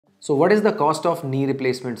So what is the cost of knee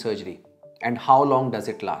replacement surgery and how long does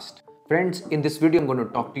it last? Friends, in this video I'm going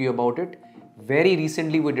to talk to you about it. Very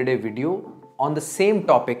recently we did a video on the same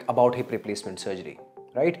topic about hip replacement surgery,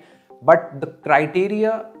 right? But the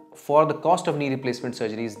criteria for the cost of knee replacement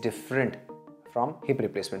surgery is different from hip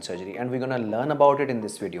replacement surgery, and we're going to learn about it in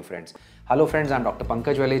this video, friends. Hello friends, I'm Dr.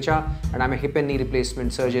 Pankaj Walecha and I'm a hip and knee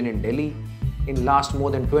replacement surgeon in Delhi. In last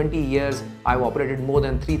more than 20 years, I've operated more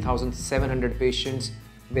than 3,700 patients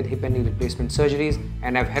with hip and knee replacement surgeries,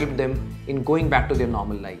 and I've helped them in going back to their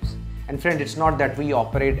normal lives. And friend, it's not that we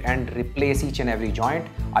operate and replace each and every joint.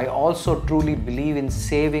 I also truly believe in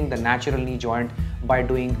saving the natural knee joint by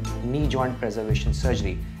doing knee joint preservation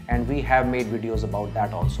surgery, and we have made videos about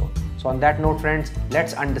that also. So on that note, friends,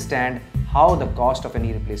 let's understand how the cost of a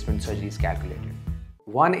knee replacement surgery is calculated.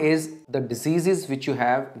 One is the diseases which you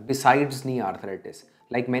have besides knee arthritis.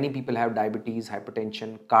 Like many people have diabetes,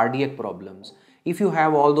 hypertension, cardiac problems. If you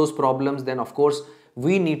have all those problems, then of course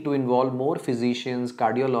we need to involve more physicians,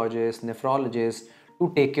 cardiologists, nephrologists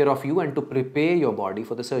to take care of you and to prepare your body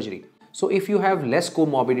for the surgery. So if you have less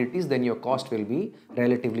comorbidities, then your cost will be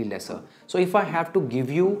relatively lesser. So if I have to give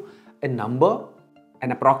you a number,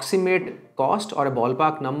 an approximate cost or a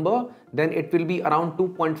ballpark number, then it will be around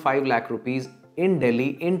 2.5 lakh rupees in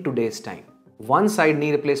Delhi in today's time. One side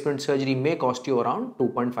knee replacement surgery may cost you around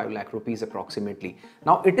 2.5 lakh rupees approximately.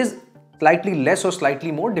 Now it is slightly less or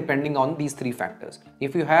slightly more depending on these three factors.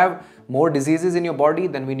 If you have more diseases in your body,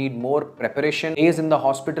 then we need more preparation. Days in the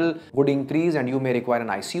hospital would increase and you may require an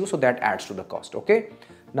ICU, so that adds to the cost, okay?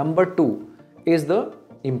 Number two is the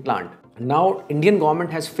implant. Now, Indian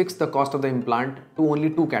government has fixed the cost of the implant to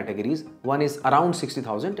only two categories. One is around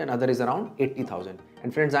 60,000 and other is around 80,000.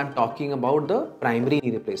 And friends, I'm talking about the primary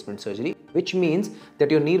knee replacement surgery, which means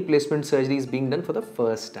that your knee replacement surgery is being done for the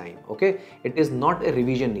first time, okay? It is not a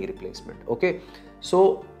revision knee replacement, okay?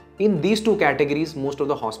 So in these two categories, most of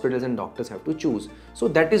the hospitals and doctors have to choose. So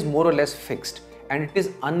that is more or less fixed. And it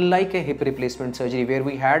is unlike a hip replacement surgery where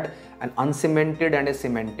we had an uncemented and a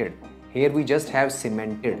cemented. Here we just have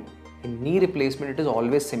cemented. In knee replacement, it is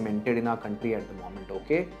always cemented in our country at the moment,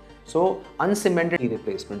 okay? So uncemented knee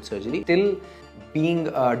replacement surgery still being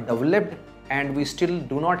developed, and we still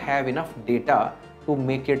do not have enough data to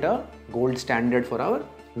make it a gold standard for our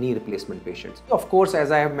knee replacement patients. Of course, as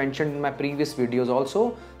I have mentioned in my previous videos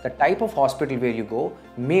also, the type of hospital where you go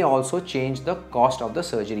may also change the cost of the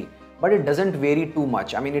surgery, but it doesn't vary too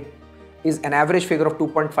much. I mean, it is an average figure of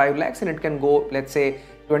 2.5 lakhs and it can go, let's say,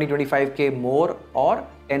 20-25k more or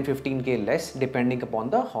 10-15k less depending upon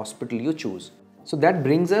the hospital you choose. So that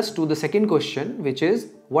brings us to the second question, which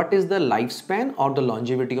is what is the lifespan or the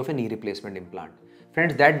longevity of a knee replacement implant?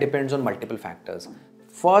 Friends, that depends on multiple factors.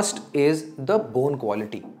 First is the bone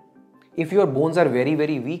quality. If your bones are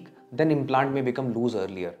very weak, then implant may become loose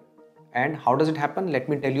earlier. And how does it happen? Let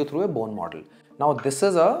me tell you through a bone model. Now this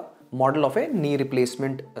is a model of a knee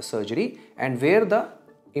replacement surgery and where the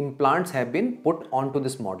implants have been put onto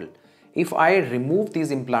this model. If I remove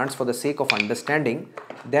these implants for the sake of understanding,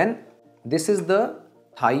 then this is the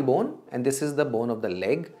thigh bone and this is the bone of the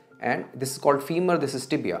leg, and this is called femur, this is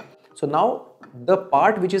tibia. So now the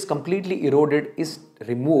part which is completely eroded is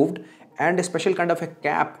removed and a special kind of a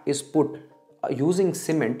cap is put using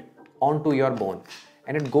cement onto your bone,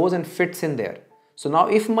 and it goes and fits in there. So now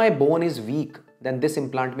if my bone is weak, then this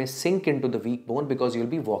implant may sink into the weak bone because you'll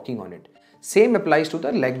be walking on it. Same applies to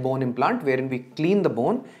the leg bone implant, wherein we clean the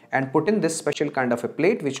bone and put in this special kind of a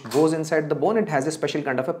plate which goes inside the bone. It has a special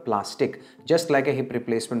kind of a plastic, just like a hip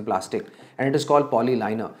replacement plastic, and it is called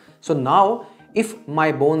polyliner. So now if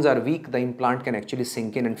my bones are weak, the implant can actually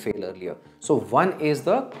sink in and fail earlier. So one is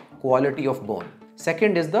the quality of bone.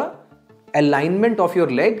 Second is the alignment of your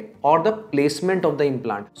leg or the placement of the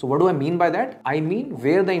implant. So what do I mean by that? I mean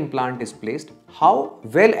where the implant is placed, how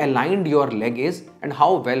well aligned your leg is and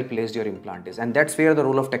how well placed your implant is. And that's where the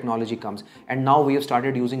role of technology comes. And now we have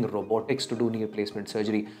started using robotics to do knee replacement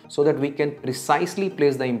surgery so that we can precisely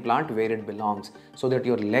place the implant where it belongs so that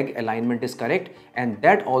your leg alignment is correct, and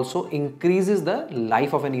that also increases the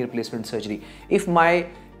life of a knee replacement surgery. If my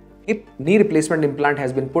hip knee replacement implant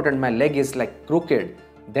has been put and my leg is like crooked,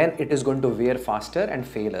 then it is going to wear faster and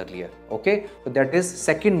fail earlier, okay? So that is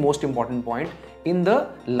second most important point in the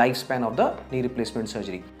lifespan of the knee replacement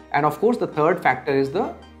surgery. And of course, the third factor is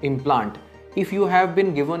the implant. If you have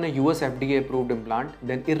been given a US FDA approved implant,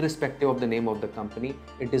 then irrespective of the name of the company,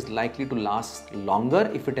 it is likely to last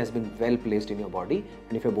longer if it has been well placed in your body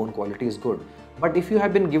and if your bone quality is good. But if you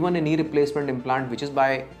have been given a knee replacement implant which is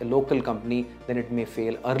by a local company, then it may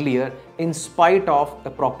fail earlier in spite of the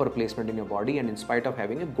proper placement in your body and in spite of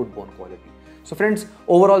having a good bone quality. So friends,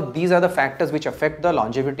 overall, these are the factors which affect the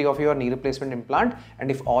longevity of your knee replacement implant,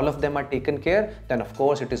 and if all of them are taken care, then of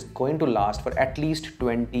course it is going to last for at least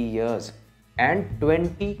 20 years and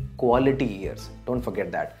 20 quality years. Don't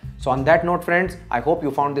forget that. So on that note, friends, I hope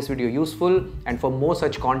you found this video useful, and for more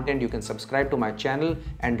such content, you can subscribe to my channel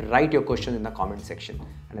and write your questions in the comment section,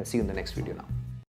 and I'll see you in the next video now.